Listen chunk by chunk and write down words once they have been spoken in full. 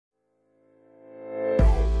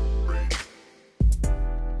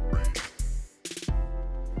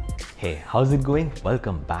Hey, how's it going?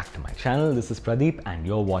 Welcome back to my channel. This is Pradeep and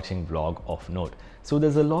you're watching Vlog of Note. So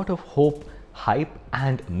there's a lot of hope, hype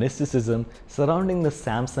and mysticism surrounding the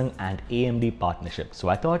Samsung and AMD partnership. So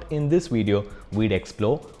I thought in this video we'd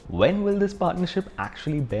explore when will this partnership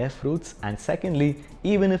actually bear fruits, and secondly,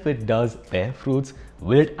 even if it does bear fruits,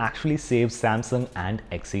 will it actually save Samsung and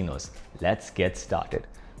Exynos? Let's get started.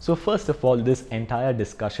 So first of all, this entire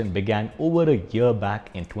discussion began over a year back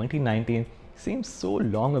in 2019. Seems so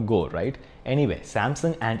long ago, right? Anyway,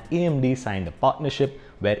 Samsung and AMD signed a partnership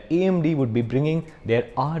where AMD would be bringing their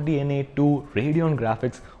RDNA 2 Radeon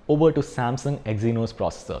graphics over to Samsung Exynos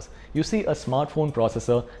processors. You see, a smartphone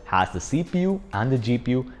processor has the CPU and the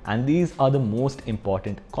GPU, and these are the most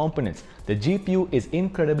important components. The GPU is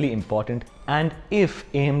incredibly important, and if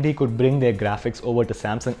AMD could bring their graphics over to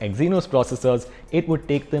Samsung Exynos processors, it would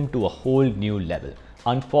take them to a whole new level.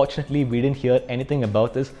 Unfortunately, we didn't hear anything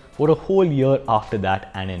about this for a whole year after that,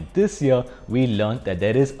 and in this year we learned that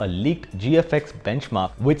there is a leaked GFX benchmark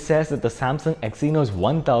which says that the Samsung Exynos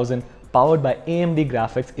 1000 powered by AMD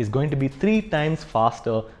graphics is going to be 3 times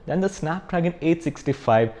faster than the Snapdragon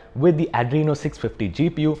 865 with the Adreno 650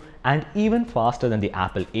 GPU, and even faster than the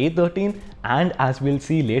Apple A13 and, as we'll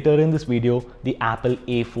see later in this video, the Apple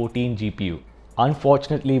A14 GPU.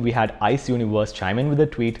 Unfortunately, we had Ice Universe chime in with a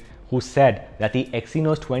tweet who said that the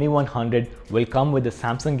Exynos 2100 will come with the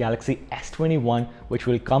Samsung Galaxy S21, which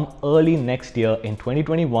will come early next year in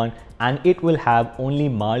 2021, and it will have only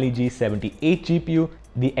Mali G78 GPU.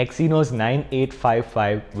 The Exynos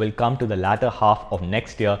 9855 will come to the latter half of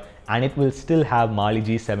next year, and it will still have Mali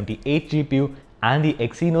G78 GPU, and the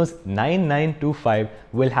Exynos 9925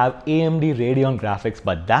 will have AMD Radeon graphics,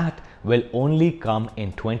 but that will only come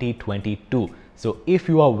in 2022. So if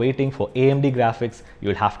you are waiting for AMD graphics,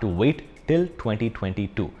 you'll have to wait till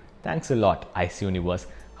 2022. Thanks a lot, Ice Universe.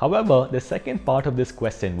 However, the second part of this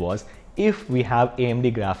question was, if we have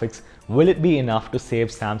AMD graphics, will it be enough to save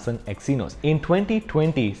Samsung Exynos? In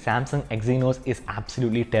 2020, Samsung Exynos is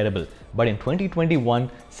absolutely terrible. But in 2021,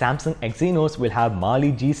 Samsung Exynos will have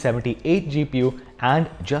Mali G78 GPU, and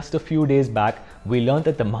just a few days back, we learned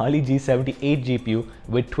that the Mali G78 GPU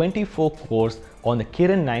with 24 cores on the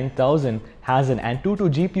Kirin 9000 has an Antutu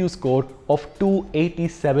GPU score of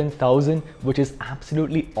 287,000, which is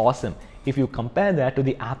absolutely awesome. If you compare that to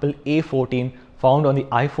the Apple A14 found on the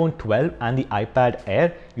iPhone 12 and the iPad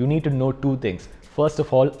Air, you need to know two things. First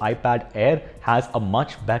of all, iPad Air has a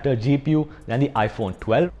much better GPU than the iPhone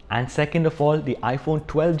 12, and second of all, the iPhone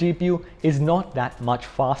 12 GPU is not that much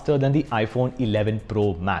faster than the iPhone 11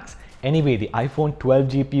 Pro Max. Anyway, the iPhone 12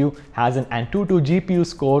 GPU has an Antutu GPU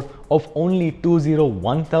score of only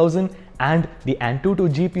 201,000, and the Antutu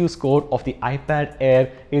GPU score of the iPad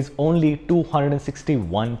Air is only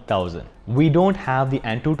 261,000. We don't have the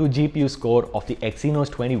Antutu GPU score of the Exynos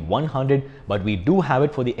 2100, but we do have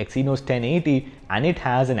it for the Exynos 1080, and it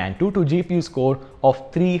has an Antutu GPU score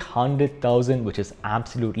of 300,000, which is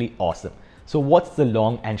absolutely awesome. So what's the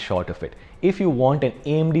long and short of it? If you want an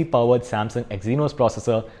AMD powered Samsung Exynos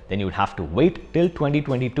processor, then you would have to wait till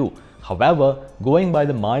 2022. However, going by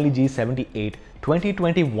the Mali G78,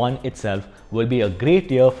 2021 itself will be a great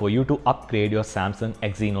year for you to upgrade your Samsung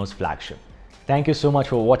Exynos flagship. Thank you so much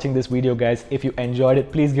for watching this video, guys. If you enjoyed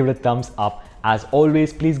it, please give it a thumbs up. As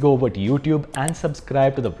always, please go over to YouTube and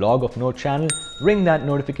subscribe to the Vlog of Note channel. Ring that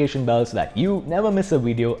notification bell so that you never miss a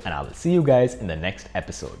video, and I will see you guys in the next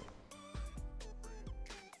episode.